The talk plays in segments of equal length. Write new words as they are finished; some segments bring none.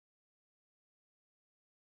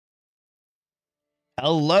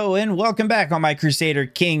Hello and welcome back on my Crusader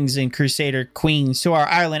Kings and Crusader Queens to our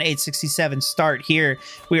Ireland 867 start here.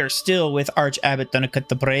 We are still with Arch Abbot Ck3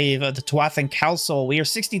 the Brave of the Tuathan Council. We are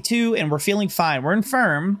 62 and we're feeling fine. We're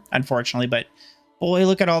infirm, unfortunately, but boy,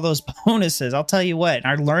 look at all those bonuses. I'll tell you what,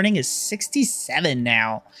 our learning is 67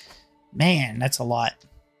 now. Man, that's a lot.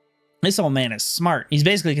 This old man is smart. He's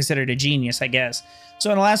basically considered a genius, I guess. So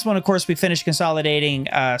in the last one, of course, we finished consolidating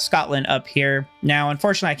Scotland up here. Now,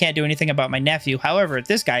 unfortunately, I can't do anything about my nephew. However, if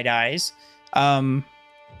this guy dies,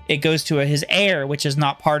 it goes to his heir, which is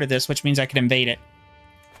not part of this, which means I can invade it.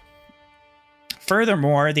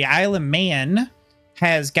 Furthermore, the Isle of Man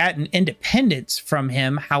has gotten independence from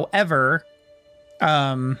him. However,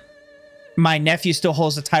 my nephew still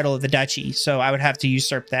holds the title of the duchy, so I would have to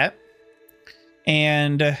usurp that.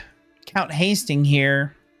 And Count Hastings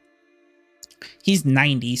here, he's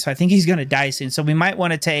 90, so I think he's going to die soon. So we might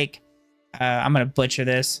want to take, I'm going to butcher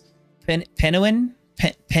this, Penwyn?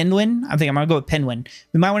 Penwyn? I think I'm going to go with Penwyn.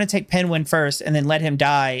 We might want to take Penwyn first and then let him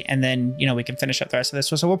die, and then, you know, we can finish up the rest of this.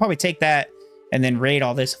 So we'll probably take that and then raid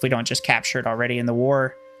all this if we don't just capture it already in the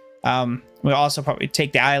war. We'll also probably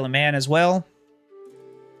take the Isle of Man as well.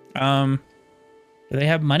 Do they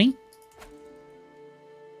have money?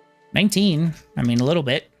 19. I mean, a little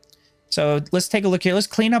bit. So let's take a look here. Let's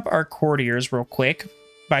clean up our courtiers real quick.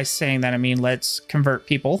 By saying that, I mean, let's convert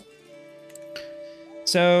people.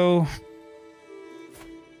 So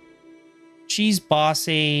she's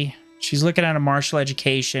bossy. She's looking at a martial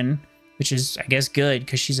education, which is, I guess, good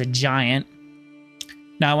because she's a giant.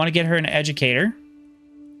 Now I want to get her an educator.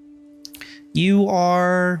 You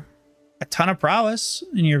are a ton of prowess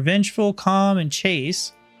and you're vengeful, calm, and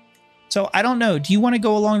chase. So I don't know. Do you want to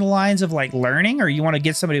go along the lines of like learning, or you want to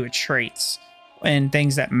get somebody with traits and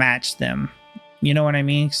things that match them? You know what I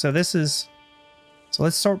mean? So this is, so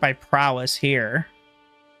let's sort by prowess here.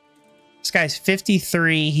 This guy's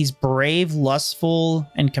 53. He's brave, lustful,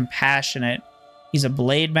 and compassionate. He's a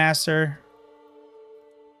blade master.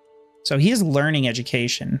 So he has learning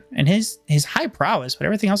education and his high prowess, but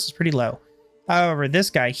everything else is pretty low. However, this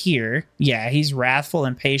guy here, yeah, he's wrathful,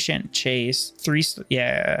 impatient, chase,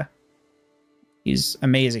 yeah. He's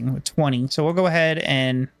amazing with 20. So we'll go ahead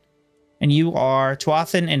and you are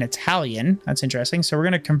Tuathan in Italian. That's interesting. So we're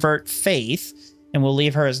going to convert Faith and we'll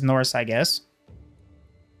leave her as Norse, I guess.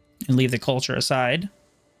 And leave the culture aside.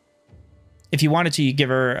 If you wanted to, you give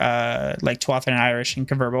her like Tuathan and Irish and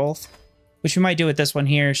convert both. Which we might do with this one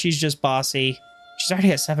here. She's just bossy. She's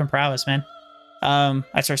already at 7 prowess, man.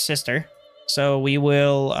 That's her sister. So we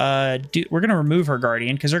will we're going to remove her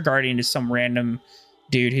guardian because her guardian is some random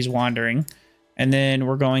dude who's wandering. And then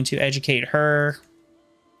we're going to educate her.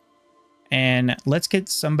 And let's get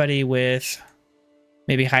somebody with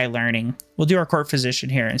maybe high learning. We'll do our court physician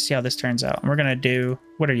here and see how this turns out. And we're going to do,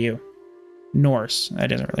 what are you? Norse. That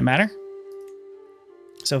doesn't really matter.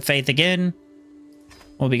 So Faith again.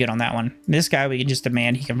 We'll be good on that one. This guy, we can just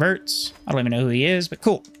demand he converts. I don't even know who he is, but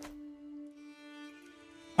cool.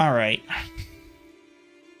 All right.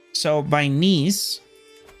 So my niece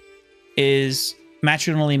is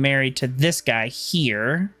matrimonially married to this guy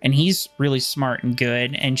here, and he's really smart and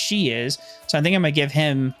good, and she is. So I think I'm gonna give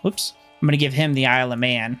him, whoops, I'm gonna give him the Isle of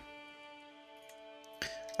Man.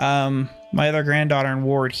 My other granddaughter in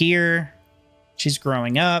Ward here, she's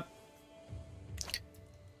growing up.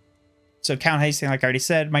 So Count Hastings, like I already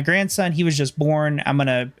said, my grandson, he was just born. I'm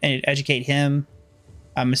gonna educate him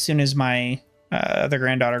as soon as my other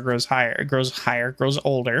granddaughter grows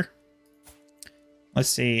older. Let's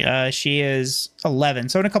see. She is 11,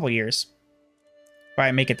 so in a couple years. If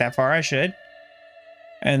I make it that far, I should.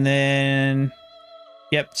 And then,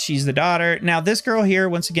 yep, she's the daughter. Now, this girl here,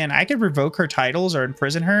 once again, I could revoke her titles or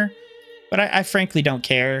imprison her, but I frankly don't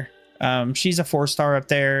care. She's a 4-star up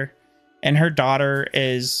there, and her daughter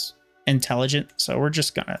is intelligent, so we're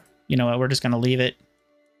just gonna, you know what, we're just gonna leave it.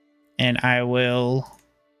 And I will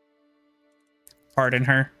pardon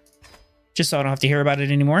her, just so I don't have to hear about it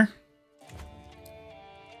anymore.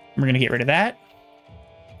 We're going to get rid of that.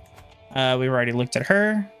 We've already looked at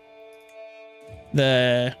her.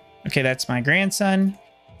 Okay, that's my grandson.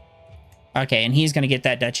 Okay, and he's going to get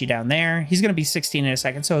that duchy down there. He's going to be 16 in a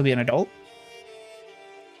second, so he'll be an adult.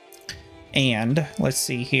 And let's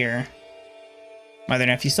see here. My other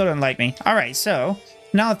nephew still doesn't like me. All right, so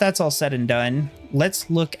now that that's all said and done, let's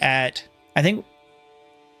look at, I think,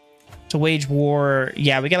 to wage war.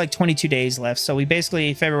 Yeah, we got like 22 days left. So we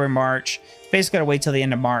basically, February, March, basically gotta wait till the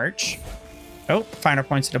end of March. Oh, final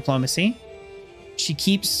points of diplomacy. She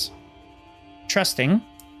keeps trusting,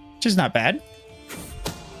 which is not bad.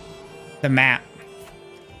 The map.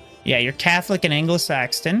 Yeah, you're Catholic and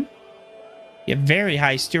Anglo-Saxon. You have very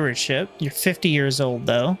high stewardship. You're 50 years old,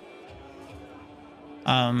 though.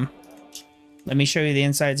 Let me show you the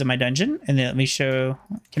insides of my dungeon, and then let me show...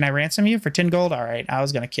 Can I ransom you for 10 gold? All right, I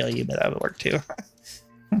was going to kill you, but that would work too.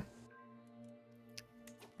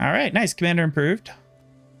 All right, nice. Commander improved.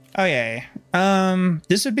 Okay.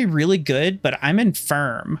 This would be really good, but I'm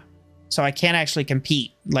infirm, so I can't actually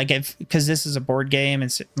compete. Like, because this is a board game,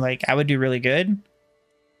 and like I would do really good,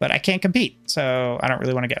 but I can't compete, so I don't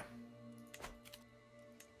really want to go.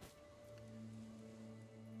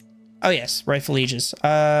 Oh yes, rightful lieges.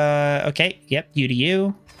 Okay, yep, you to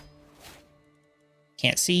you.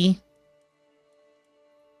 Can't see.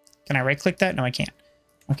 Can I right click that? No, I can't.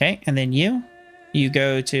 Okay, and then you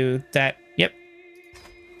go to that. Yep.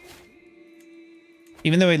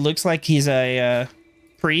 Even though he looks like he's a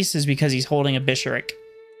priest, is because he's holding a bishopric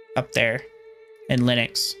up there in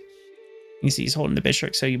Linux. You see he's holding the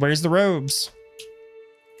bishopric. So where's the robes?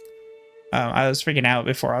 I was freaking out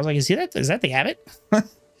before. I was like, is that the habit?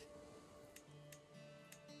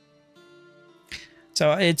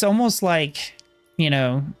 So it's almost like, you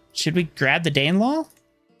know, should we grab the Dane law?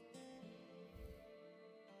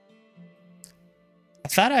 I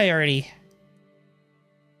thought I already...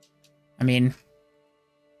 I mean,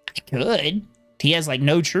 I could. He has, like,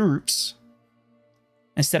 no troops.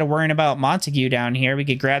 Instead of worrying about Montague down here, we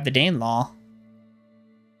could grab the Dane law.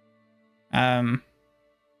 We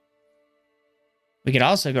could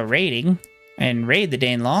also go raiding and raid the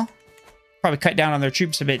Dane law. Probably cut down on their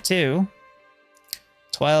troops a bit, too.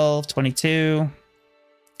 12, 22.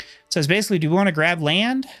 So it's basically, do we want to grab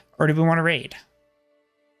land or do we want to raid?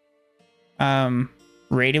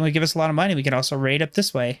 Raiding would give us a lot of money. We could also raid up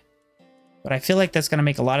this way. But I feel like that's going to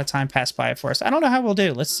make a lot of time pass by for us. I don't know how we'll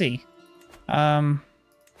do. Let's see.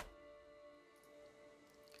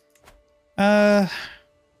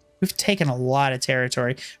 We've taken a lot of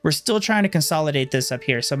territory. We're still trying to consolidate this up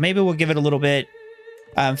here. So maybe we'll give it a little bit.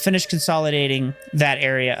 Finish consolidating that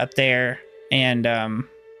area up there. And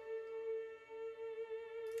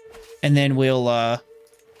then we'll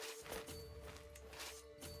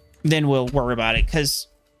worry about it, because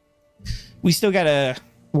we still gotta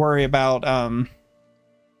worry about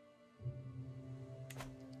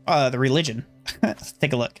the religion. Let's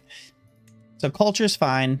take a look. So culture's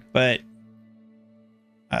fine, but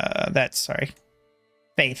that's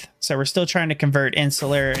faith. So we're still trying to convert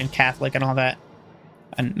insular and Catholic and all that.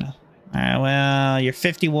 And well, you're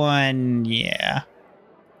 51. Yeah.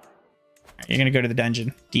 You're going to go to the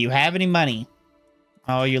dungeon. Do you have any money?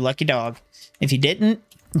 Oh, you lucky dog. If you didn't,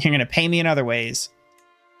 you're going to pay me in other ways.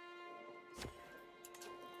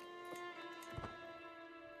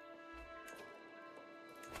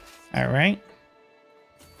 All right.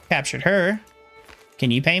 Captured her.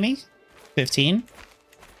 Can you pay me? 15.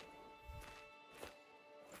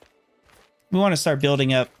 We want to start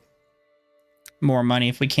building up more money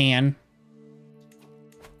if we can.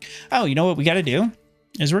 Oh, you know what we got to do?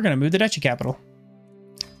 Is we're going to move the duchy capital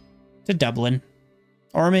to Dublin.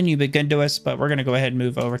 Ormond, you've been good to us, but we're going to go ahead and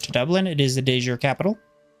move over to Dublin. It is the de jure capital.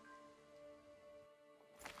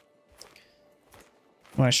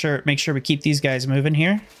 I want to make sure we keep these guys moving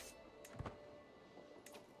here.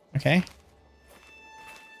 Okay.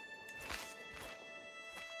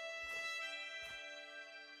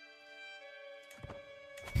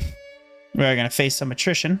 We're going to face some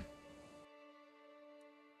attrition.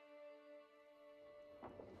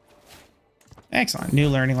 Excellent. New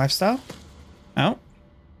learning lifestyle. Oh.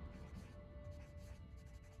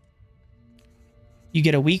 You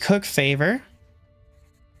get a weak hook favor.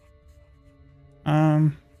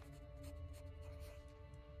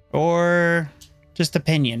 Or just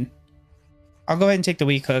opinion. I'll go ahead and take the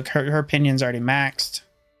weak hook. Her opinion's already maxed.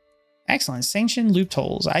 Excellent. Sanctioned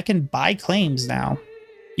loopholes. I can buy claims now.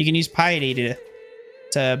 You can use piety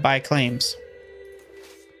to buy claims.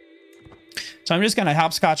 So I'm just going to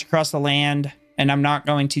hopscotch across the land, and I'm not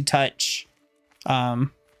going to touch...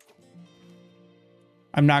 I'm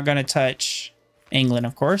not going to touch England,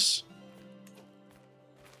 of course.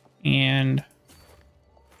 And...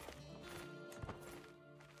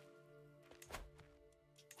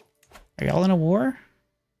 are y'all in a war?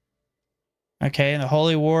 Okay, the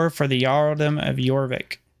Holy War for the Jarldom of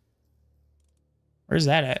Jorvik. Where's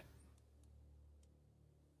that at?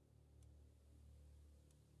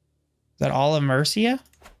 Is that all of Mercia?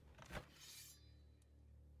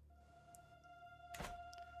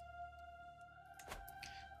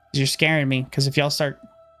 You're scaring me, because if y'all start...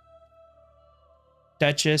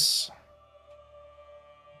 Duchess...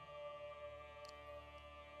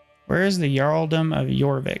 Where is the Jarldom of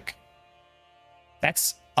Jorvik?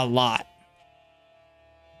 That's a lot.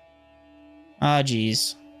 Ah,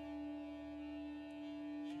 geez.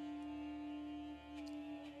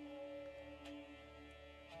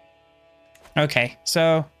 Okay,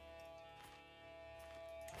 so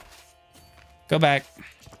go back,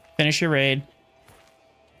 finish your raid.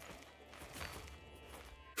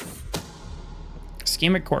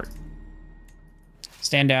 Schemic Court.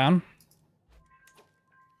 Stand down.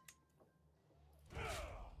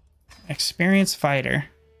 Experienced fighter.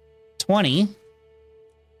 20.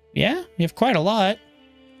 Yeah, you have quite a lot.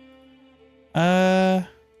 I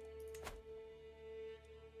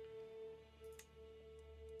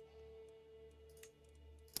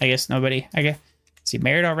guess nobody. I guess. Is he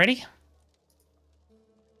married already?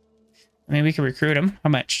 I mean, we could recruit him. How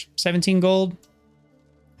much? 17 gold?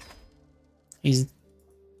 He's...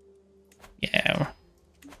 Yeah.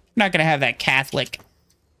 We're not going to have that Catholic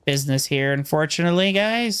business here, unfortunately,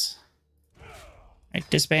 guys. All right,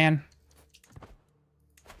 disband.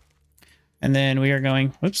 And then we are going...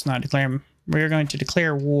 Whoops, not declare... We are going to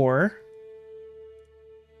declare war.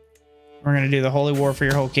 We're going to do the holy war for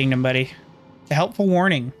your whole kingdom, buddy. A helpful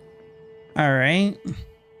warning. All right.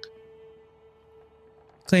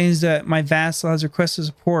 Claims that my vassal has requested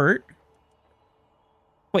support.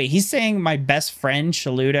 Wait, he's saying my best friend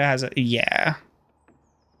Shaluda has a... Yeah.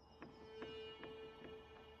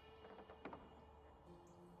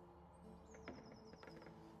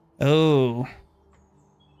 Oh.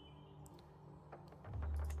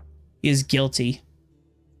 He is guilty.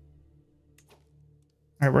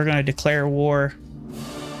 All right, we're going to declare war.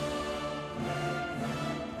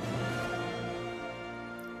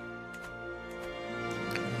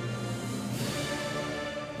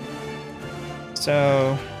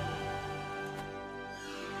 So,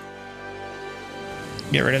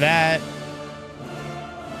 get rid of that.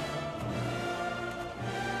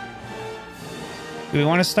 Do we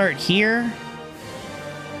want to start here?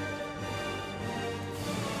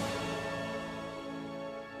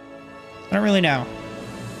 I don't really know.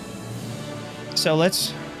 So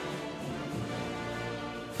let's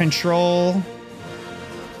control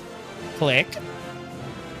click.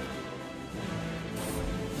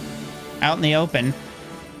 Out in the open.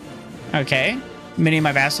 Okay. Many of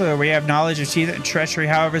my vassals, we have knowledge of cheat and treachery.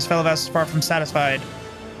 However, his fellow vassals are far from satisfied.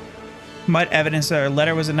 Might evidence that our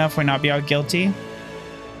letter was enough would not be all guilty.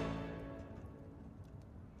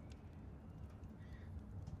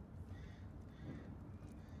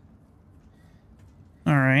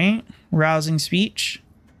 All right. Rousing speech.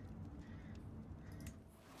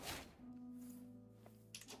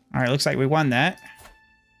 All right. Looks like we won that.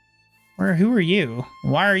 Who are you?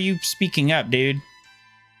 Why are you speaking up, dude?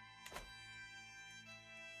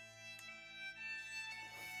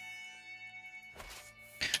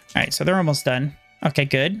 All right, so they're almost done. Okay,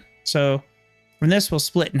 good. So from this, we'll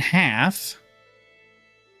split in half.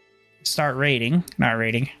 Start raiding. Not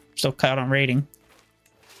raiding. Still caught on raiding.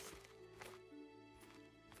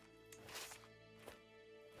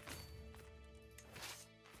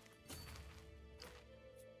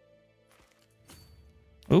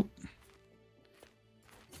 Oop.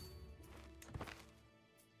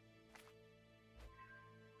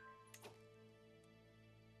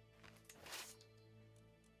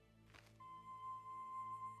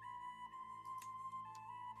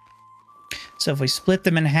 So if we split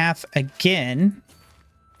them in half again,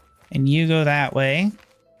 and you go that way.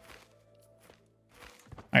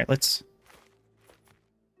 All right, let's...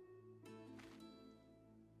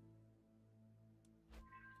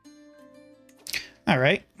 All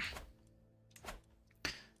right.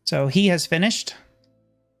 So he has finished.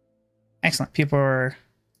 Excellent. People are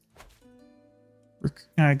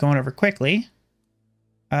going over quickly.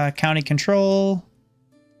 County control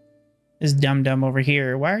is dum-dum over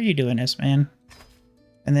here. Why are you doing this, man?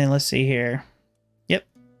 And then let's see here. Yep.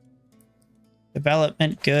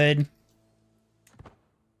 Development, good.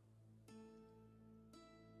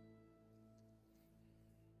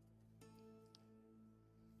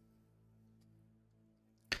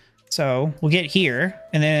 So we'll get here,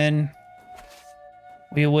 and then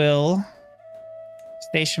we will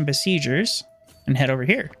station besiegers and head over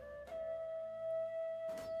here.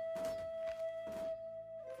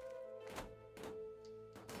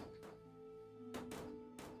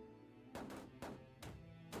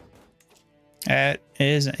 That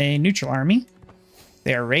is a neutral army.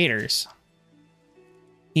 They are raiders.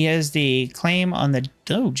 He has the claim on the...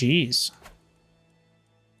 Oh, geez.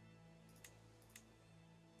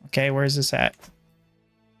 Okay, where is this at?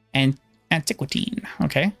 And Antiquitine.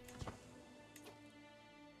 Okay.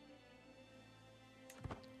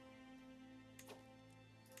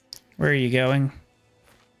 Where are you going?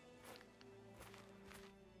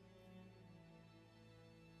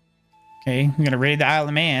 Okay, I'm gonna raid the Isle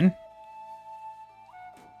of Man.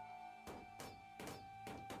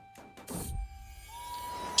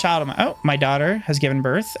 child of my... Oh, my daughter has given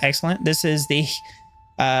birth. Excellent. This is the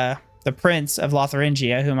prince of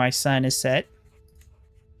Lotharingia, who my son is set.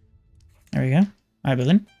 There we go. Hi,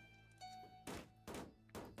 Balloon.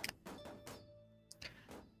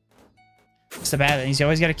 It's the bad thing. You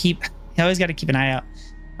always got to keep an eye out.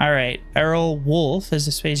 All right. Earl Wolf is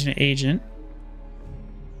a space agent.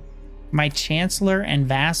 My chancellor and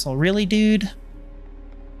vassal. Really, dude?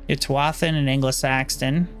 You're Tuathan and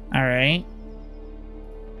Anglo-Saxon. All right.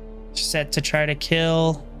 Set to try to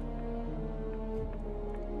kill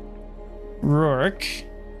Rourke.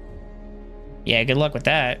 Yeah, good luck with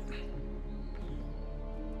that.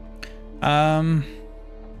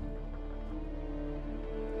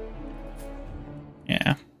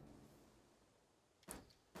 Yeah.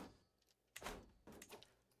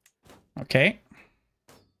 Okay.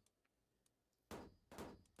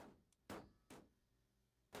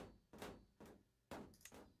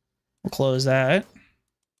 We'll close that.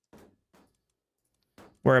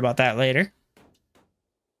 Worry about that later.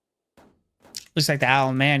 Looks like the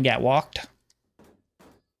owl man got walked.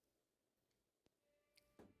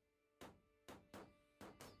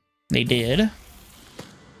 They did.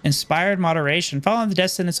 Inspired moderation. Following the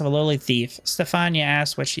descendants of a lowly thief. Stefania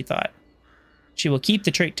asked what she thought. She will keep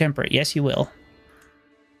the trait temperate. Yes, you will.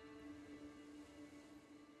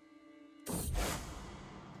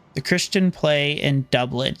 The Christian play in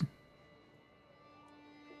Dublin.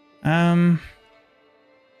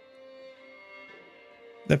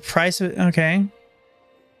 The price of it. Okay.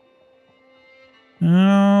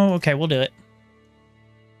 Oh, okay. We'll do it.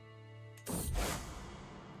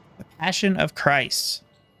 The Passion of Christ.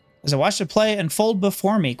 As I watch the play unfold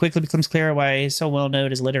before me, quickly becomes clear why he's so well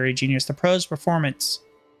known as literary genius. The prose performance.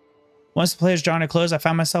 Once the play is drawn to close, I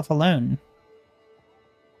found myself alone.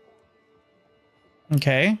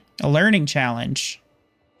 Okay. A learning challenge.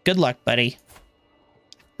 Good luck, buddy.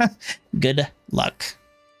 Good luck.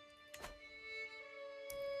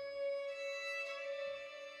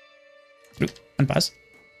 Oop, unpause.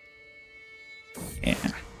 Yeah.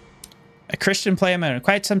 A Christian play I'm in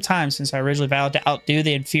quite some time since I originally vowed to outdo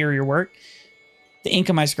the inferior work. The ink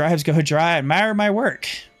of my scribes go dry. I admire my work.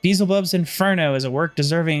 Beelzebub's Inferno is a work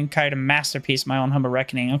deserving kind of masterpiece, my own humble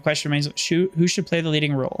reckoning. No question remains who should play the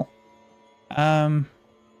leading role.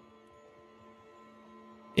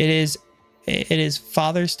 It is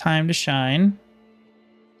Father's time to shine.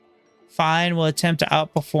 Fine will attempt to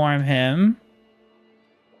outperform him.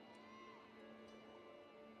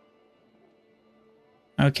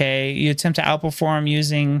 Okay, you attempt to outperform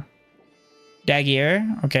using Daguerre.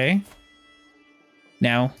 Okay.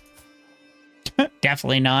 No.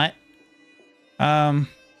 Definitely not. Yeah,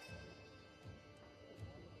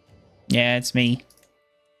 it's me.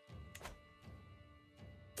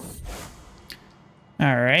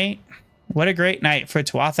 All right. What a great night for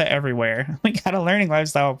Tuatha everywhere. We got a learning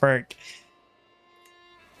lifestyle perk.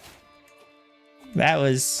 That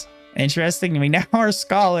was interesting. We now are a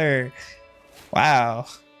scholar. Wow.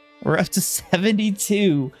 We're up to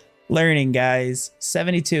 72 learning, guys.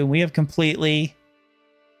 72. We have completely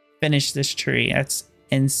finished this tree. That's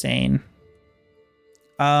insane.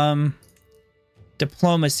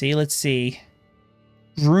 Diplomacy. Let's see.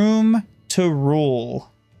 Room to rule.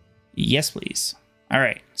 Yes, please. All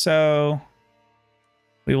right. So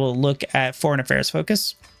we will look at foreign affairs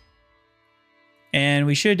focus. And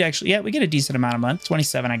we should actually, yeah, we get a decent amount a month.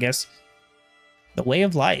 27, I guess. The way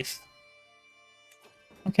of life.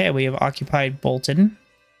 Okay, we have occupied Bolton.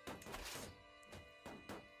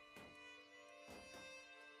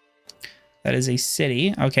 That is a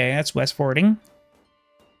city. Okay, that's West Fording.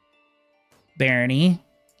 Barony.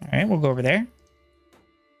 All right, we'll go over there.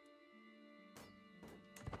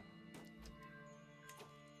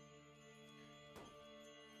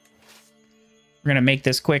 We're going to make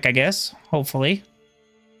this quick, I guess. Hopefully.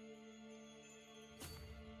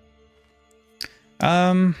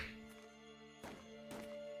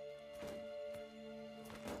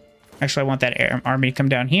 Actually, I want that army to come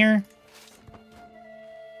down here.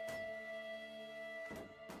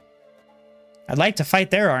 I'd like to fight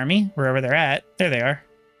their army, wherever they're at. There they are.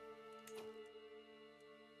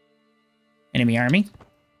 Enemy army.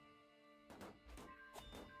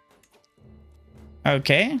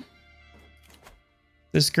 Okay.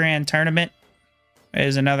 This grand tournament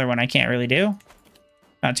is another one I can't really do.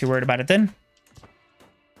 Not too worried about it then.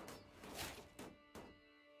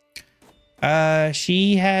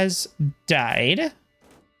 She has died.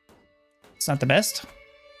 It's not the best.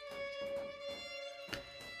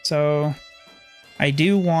 So I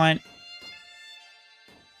do want...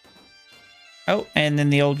 Oh, and then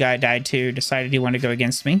the old guy died too. Decided he wanted to go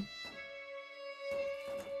against me.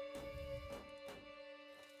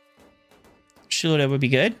 Schulda would be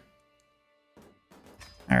good.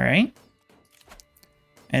 All right.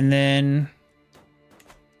 And then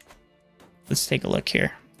let's take a look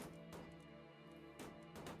here.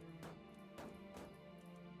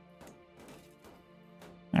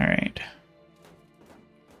 All right.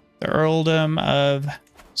 The Earldom of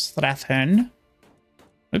Strathern.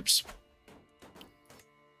 Oops.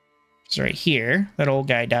 It's right here. That old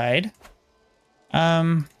guy died.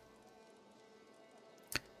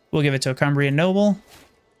 We'll give it to a Cumbrian noble.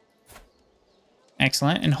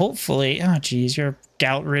 Excellent. And hopefully... Oh, geez. You're a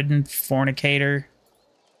gout-ridden fornicator.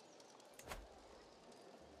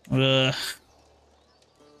 Ugh.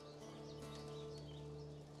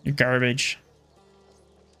 You're garbage.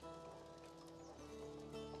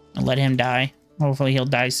 I'll let him die. Hopefully he'll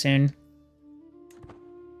die soon.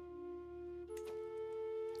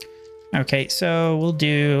 Okay, so we'll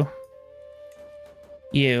do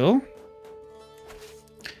you.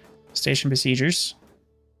 Station besiegers.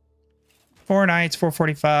 4 knights,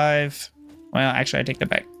 445. Well, actually, I take that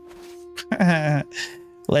back.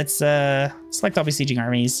 Let's select all besieging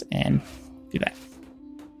armies and do that.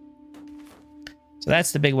 So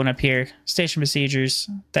that's the big one up here. Station besiegers.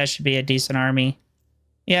 That should be a decent army.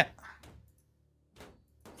 Yeah.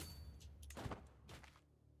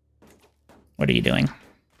 What are you doing?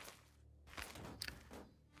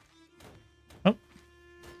 Oh.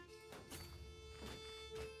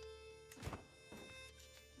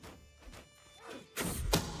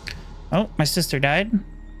 Oh, my sister died.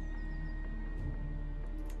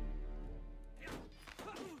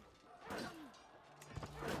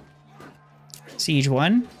 Siege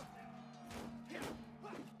 1.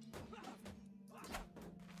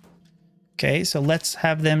 Okay, so let's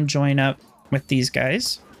have them join up with these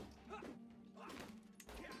guys.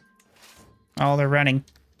 Oh, they're running.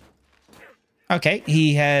 Okay,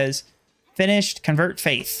 he has finished Convert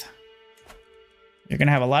Faith. You're going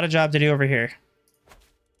to have a lot of job to do over here.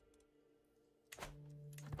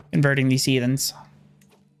 Converting these heathens.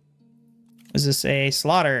 Was this a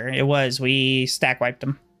slaughter? It was. We stack wiped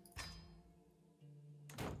them.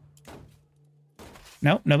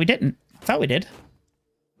 Nope, no, we didn't. I thought we did.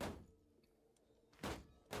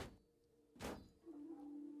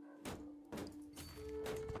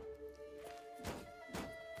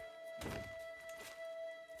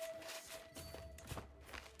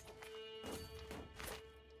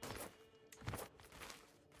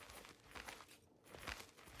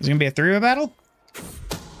 Is it going to be a three-way battle?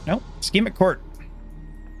 Nope. Scheme at court.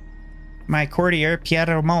 My courtier, Pierre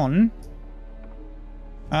Ramon.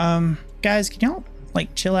 Guys, can y'all,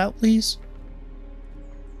 like, chill out, please?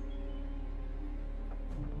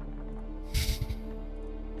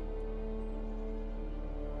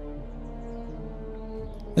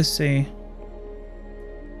 Let's see.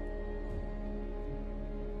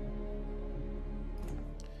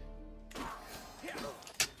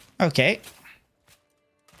 Okay.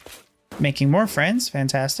 Making more friends.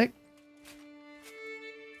 Fantastic.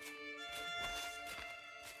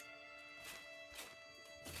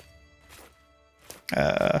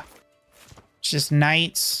 Just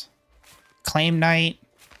knights. Claim knight.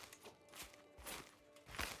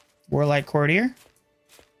 Warlike courtier.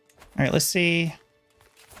 All right, let's see.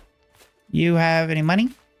 You have any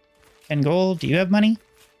money? 10 gold. Do you have money?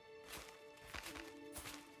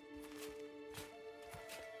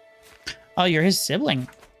 Oh, you're his sibling.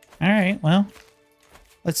 All right, well,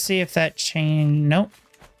 let's see if that chain... Nope.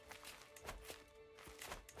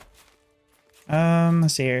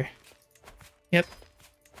 Let's see here. Yep.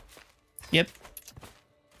 Yep.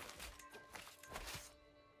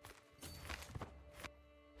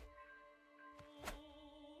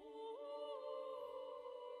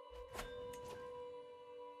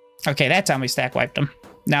 Okay, that time we stack wiped them.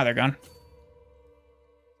 Now they're gone.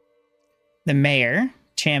 The mayor,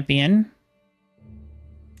 champion.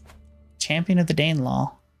 Champion of the Dane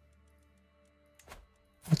law.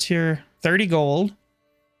 What's your 30 gold?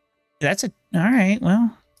 That's a... All right,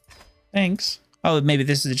 well, thanks. Oh, maybe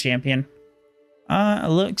this is a champion.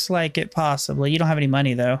 Looks like it possibly. You don't have any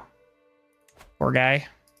money, though. Poor guy.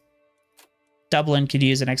 Dublin could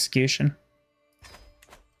use an execution.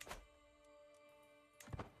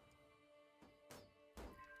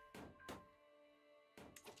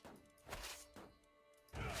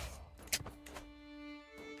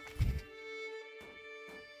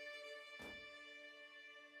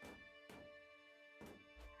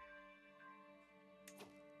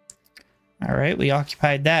 All right, we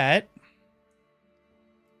occupied that.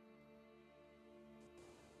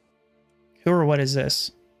 Who or what is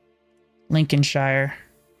this? Lincolnshire.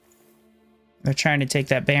 They're trying to take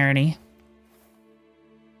that barony.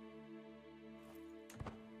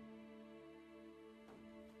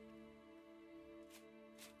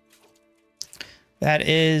 That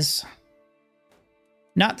is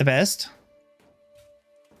not the best.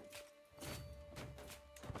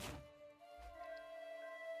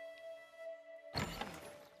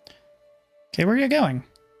 Okay, where are you going?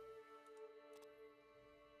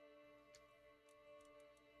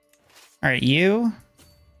 All right, you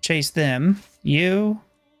chase them. You,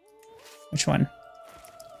 which one?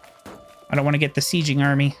 I don't want to get the sieging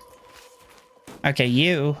army. Okay,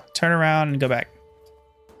 you turn around and go back.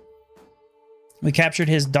 We captured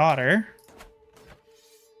his daughter.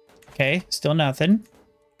 Okay, still nothing.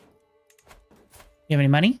 You have any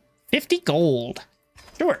money? 50 gold.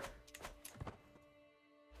 Sure.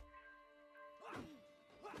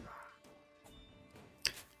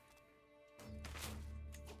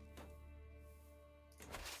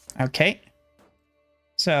 Okay.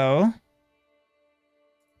 So,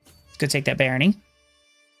 let's go take that barony.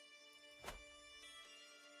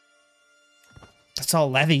 That's all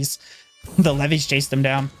levies. The levies chased them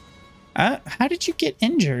down. How did you get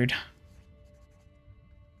injured?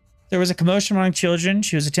 There was a commotion among children.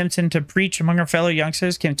 She was attempting to preach among her fellow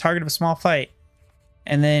youngsters, became target of a small fight.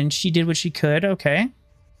 And then she did what she could. Okay.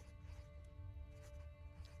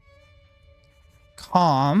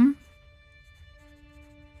 Calm.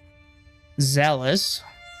 Zealous.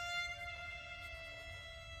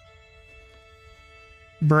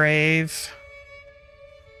 Brave.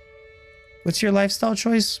 What's your lifestyle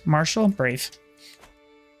choice? Martial? Brave.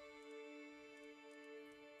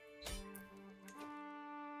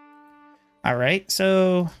 All right,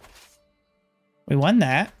 so we won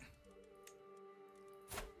that.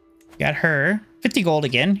 Got her. 50 gold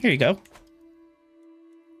again. Here you go.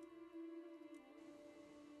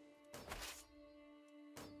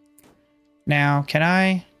 Now, can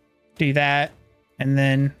I do that? And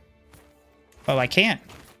then... Oh, I can't.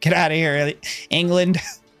 Get out of here, England.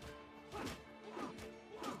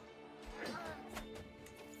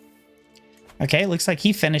 Okay, looks like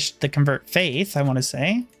he finished the convert faith, I want to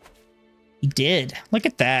say. He did. Look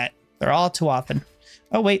at that. They're all too often.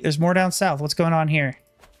 Oh, wait, there's more down south. What's going on here?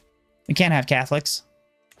 We can't have Catholics.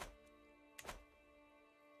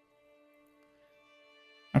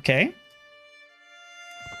 Okay.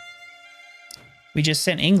 We just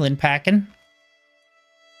sent England packing.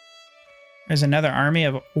 There's another army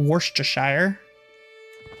of Worcestershire.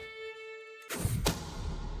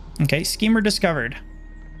 Okay, schemer discovered.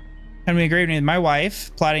 I'm agreeing with my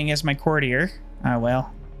wife, plotting against my courtier. Oh,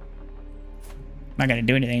 well. I'm not going to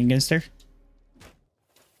do anything against her.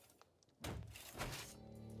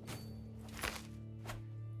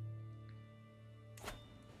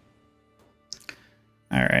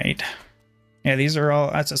 All right. Yeah, these are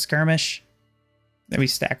all... That's a skirmish. Then we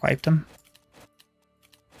stack wiped them.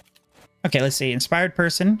 Okay, let's see. Inspired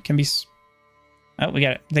person can be... Oh, we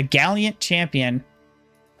got it. The Gallant Champion.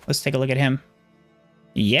 Let's take a look at him.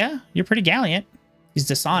 Yeah, you're pretty gallant. He's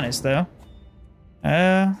dishonest, though.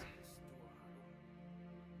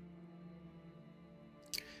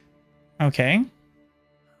 Okay.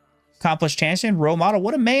 Accomplished champion, role model.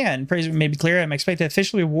 What a man. Praise may be clear. I'm expected to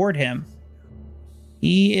officially award him.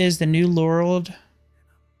 He is the new lord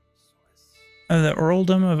of the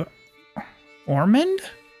earldom of Ormond?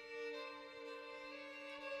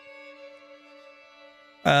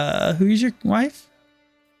 Who's your wife?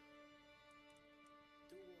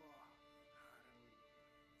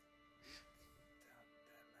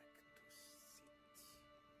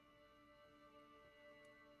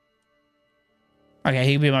 Okay,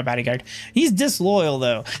 he can be my bodyguard. He's disloyal,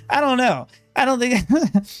 though. I don't know. I don't think...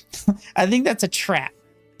 I think that's a trap.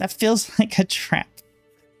 That feels like a trap.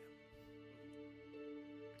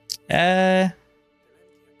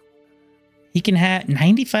 He can have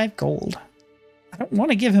 95 gold. I don't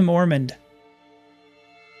want to give him Ormond.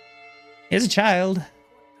 He has a child. I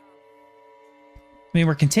mean,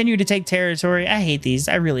 we're continuing to take territory. I hate these.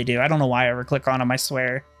 I really do. I don't know why I ever click on them, I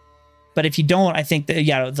swear. But if you don't, I think that,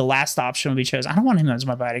 yeah, the last option will be chosen. I don't want him as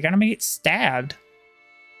my bodyguard. I'm going to get stabbed.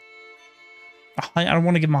 I don't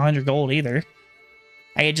want to give him 100 gold either.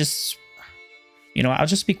 I just, you know, I'll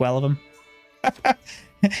just speak well of him.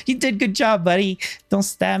 You did good job, buddy. Don't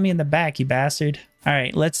stab me in the back, you bastard. All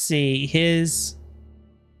right, let's see. His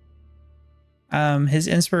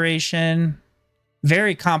inspiration,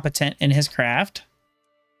 very competent in his craft.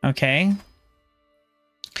 Okay.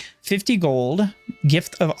 50 gold,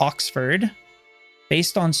 gift of Oxford,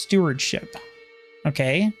 based on stewardship.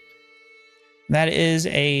 Okay. That is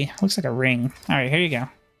a, looks like a ring. All right, here you go.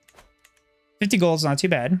 50 gold's not too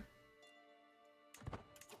bad.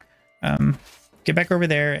 Get back over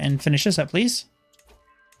there and finish this up, please.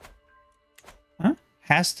 Huh?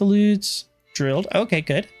 Hasteludes drilled. Okay,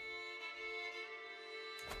 good.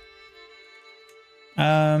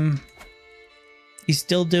 He's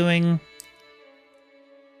still doing...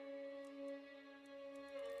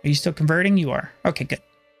 Are you still converting? You are. Okay, good.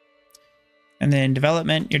 And then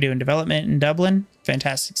development. You're doing development in Dublin.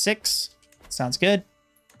 Fantastic 6. Sounds good.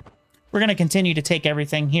 We're going to continue to take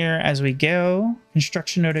everything here as we go.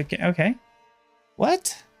 Construction notification. Okay.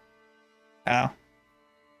 What? Oh.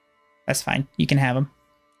 That's fine. You can have him.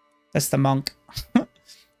 That's the monk.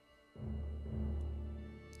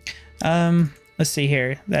 Let's see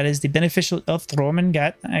here. That is the beneficial of Roman.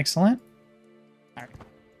 Got excellent. All right.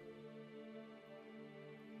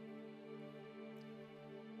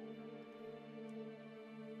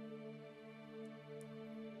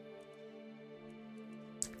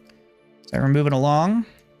 So we're moving along.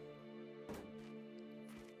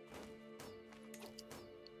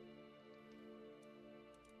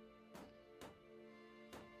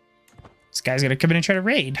 This guy's gonna come in and try to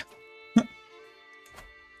raid.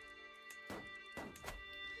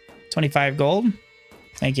 25 gold.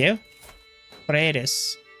 Thank you.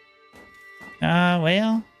 Paredes.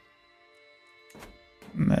 Well.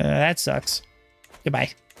 That sucks.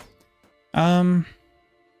 Goodbye.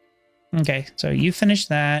 Okay, so you finish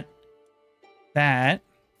that. I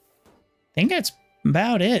think that's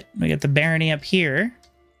about it. We got the barony up here,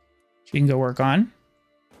 which we can go work on.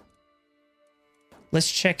 Let's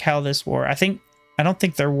check how this war... I don't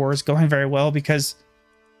think their war is going very well because...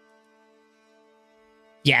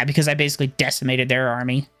 Yeah, because I basically decimated their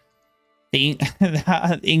army.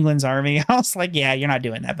 England's army. I was like, yeah, you're not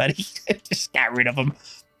doing that, buddy. Just got rid of them.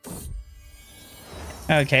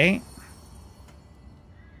 Okay.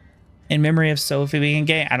 In memory of Sophie, we can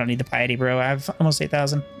get... I don't need the piety, bro. I have almost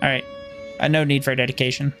 8,000. All right. No need for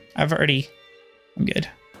dedication. I'm good.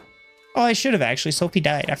 Oh, I should have actually. Sophie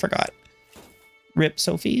died. I forgot. Rip,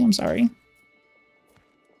 Sophie. I'm sorry.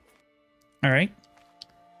 All right.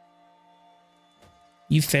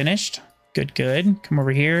 You finished. Good, good. Come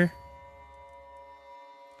over here.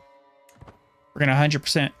 We're going to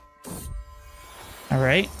 100%. All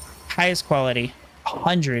right. Highest quality.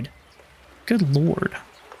 100. Good Lord.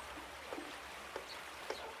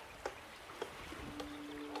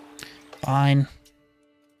 Fine.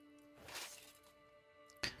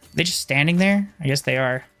 Are they just standing there? I guess they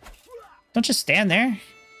are. Don't just stand there.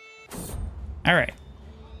 All right.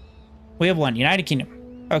 We have one. United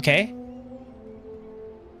Kingdom. Okay.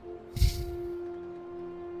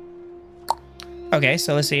 Okay,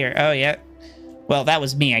 so let's see here. Oh, yeah. Well, that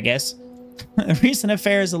was me, I guess. Recent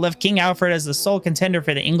affairs have left King Alfred as the sole contender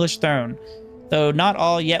for the English throne. Though not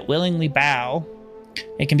all yet willingly bow,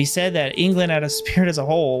 it can be said that England out of spirit as a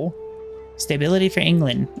whole... Stability for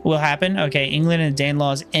England will happen. Okay, England and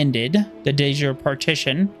Danelaws ended the de jure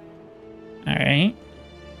partition. All right.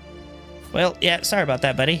 Well, yeah, sorry about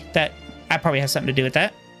that, buddy. I probably have something to do with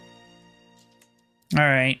that. All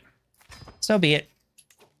right. So be it.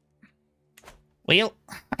 Well,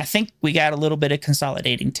 I think we got a little bit of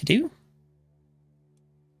consolidating to do.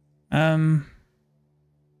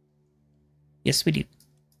 Yes, we do.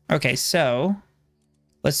 Okay, so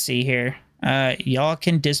let's see here. Y'all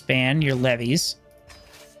can disband your levies.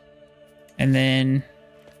 And then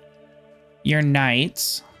your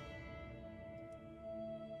knights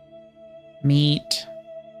meet.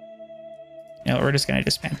 No, we're just gonna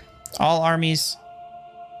disband. All armies.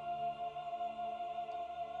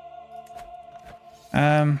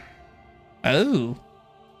 Oh.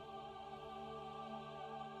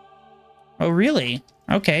 Oh, really?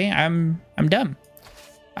 Okay, I'm dumb.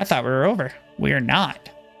 I thought we were over. We are not.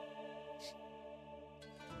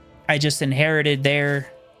 I just inherited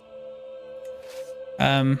their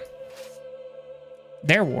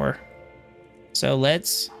war. So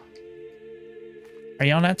let's... Are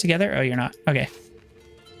y'all not together? Oh, you're not. Okay.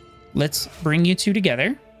 Let's bring you two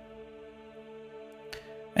together.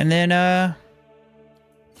 And then,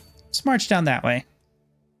 let's march down that way.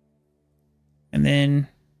 And then...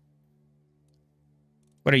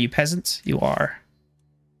 What are you, peasants? You are.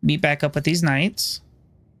 Meet back up with these knights.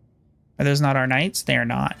 Are those not our knights? They are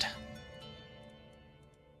not.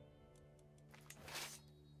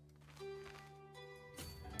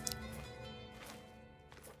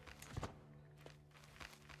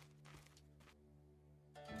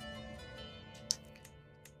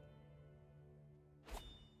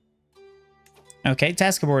 Okay,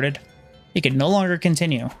 task aborted. You can no longer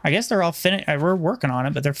continue. I guess they're all finished. We're working on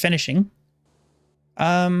it, but they're finishing.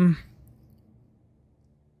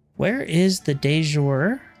 Where is the de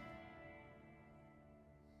jure?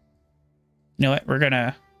 You know what? We're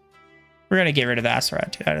gonna get rid of the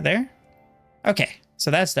Aserat out of there. Okay,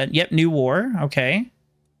 so that's done. Yep, new war. Okay.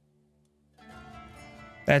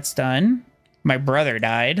 That's done. My brother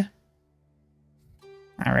died.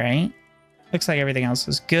 All right. Looks like everything else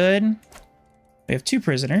is good. We have 2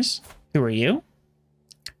 prisoners. Who are you?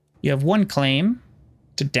 You have 1 claim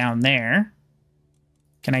to down there.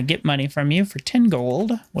 Can I get money from you for 10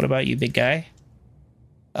 gold? What about you, big guy?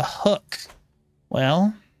 A hook.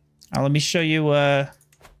 Well, let me show you. Let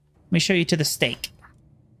me show you to the stake.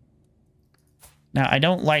 Now, I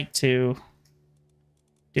don't like to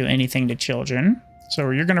do anything to children, so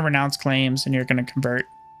you're going to renounce claims and you're going to convert.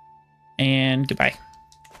 And goodbye.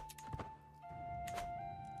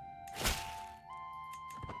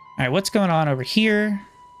 All right, what's going on over here?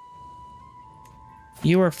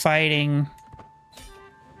 You are fighting...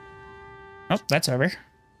 Oh, that's over.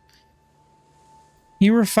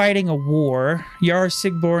 You were fighting a war. Jarl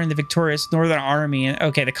Sigbor and the victorious Northern Army. And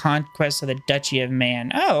okay, the conquest of the Duchy of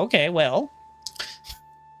Man. Oh, okay, well.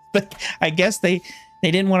 But I guess they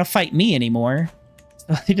didn't want to fight me anymore.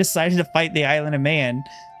 So they decided to fight the Island of Man.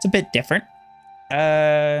 It's a bit different.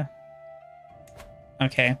 Okay,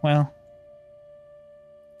 well.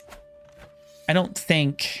 I don't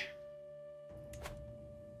think...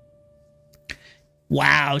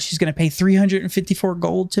 Wow, she's going to pay 354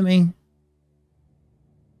 gold to me.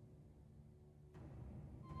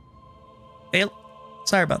 Well,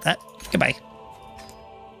 sorry about that. Goodbye.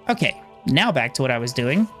 Okay, now back to what I was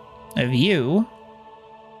doing. Of you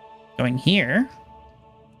going here.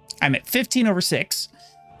 I'm at 15/6.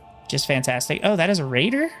 Just fantastic. Oh, that is a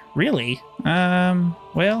raider? Really?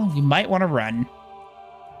 Well, you might want to run.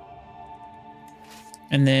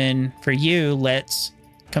 And then for you, let's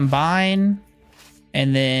combine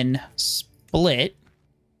and then split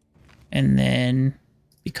and then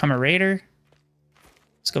become a raider.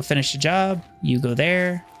 Let's go finish the job. You go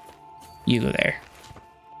there. You go there.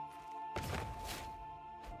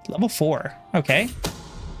 Level 4. Okay.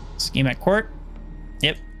 Scheme at court.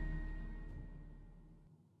 Yep.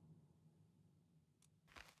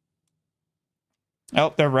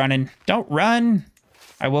 Oh, they're running. Don't run.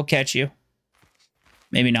 I will catch you.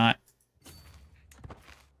 Maybe not.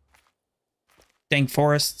 Dang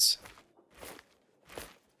forests.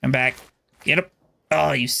 Come back. Get up.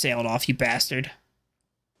 Oh, you sailed off, you bastard.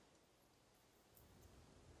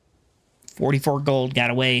 44 gold got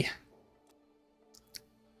away.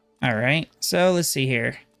 All right, so let's see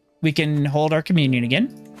here. We can hold our communion again.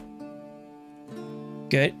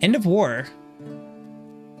 Good. End of war.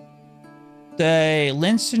 The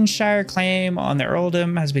Lincolnshire claim on the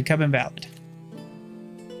earldom has become invalid.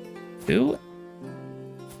 Who?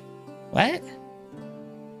 What?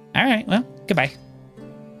 All right, well, goodbye.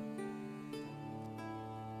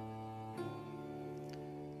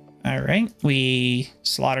 All right, we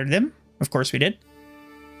slaughtered them. Of course we did.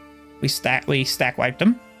 We stack wiped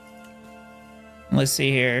them. Let's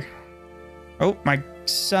see here. Oh, my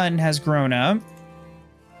son has grown up.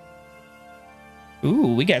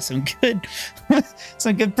 Ooh, we got some good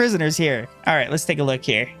some good prisoners here. All right, let's take a look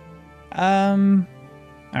here. All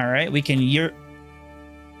right, we can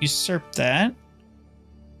usurp that.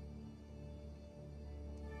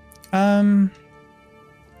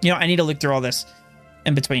 You know, I need to look through all this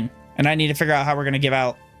in between, and I need to figure out how we're going to give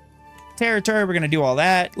out territory. We're going to do all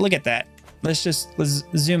that. Look at that. Let's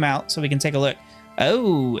zoom out so we can take a look.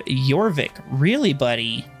 Oh, Jorvik. Really,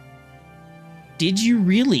 buddy? Did you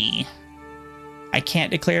really? I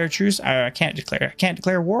can't declare a truce. I can't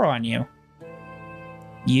declare war on you.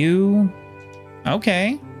 You...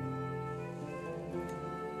 Okay.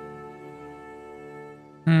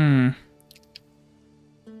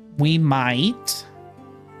 We might...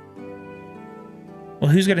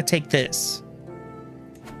 Well, who's going to take this?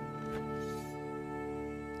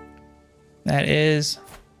 That is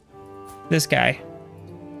this guy.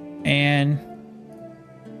 And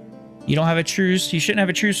you don't have a truce. You shouldn't have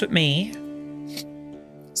a truce with me.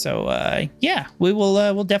 So, yeah,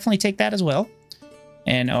 we'll definitely take that as well.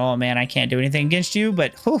 And, oh, man, I can't do anything against you,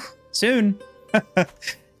 but whew, soon.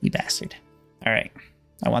 You bastard. All right.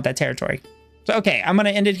 I want that territory. So, okay, I'm going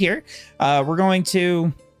to end it here. We're going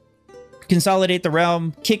to consolidate the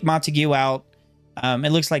realm, kick Montague out.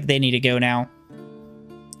 It looks like they need to go now.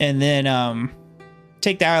 And then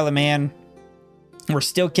take the Isle of Man. We're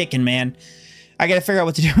still kicking, man. I got to figure out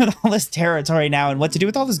what to do with all this territory now and what to do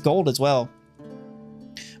with all this gold as well.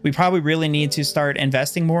 We probably really need to start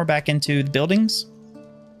investing more back into the buildings,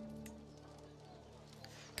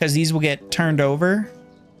 because these will get turned over.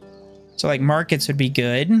 So like markets would be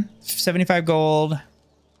good. 75 gold,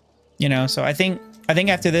 you know. So I think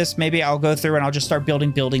after this, maybe I'll go through and I'll just start building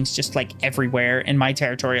buildings just like everywhere in my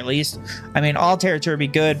territory, at least. I mean, all territory would be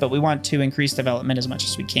good, but we want to increase development as much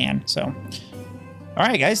as we can. So, all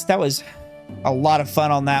right, guys, that was a lot of fun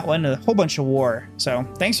on that one. A whole bunch of war. So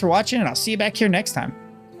thanks for watching, and I'll see you back here next time.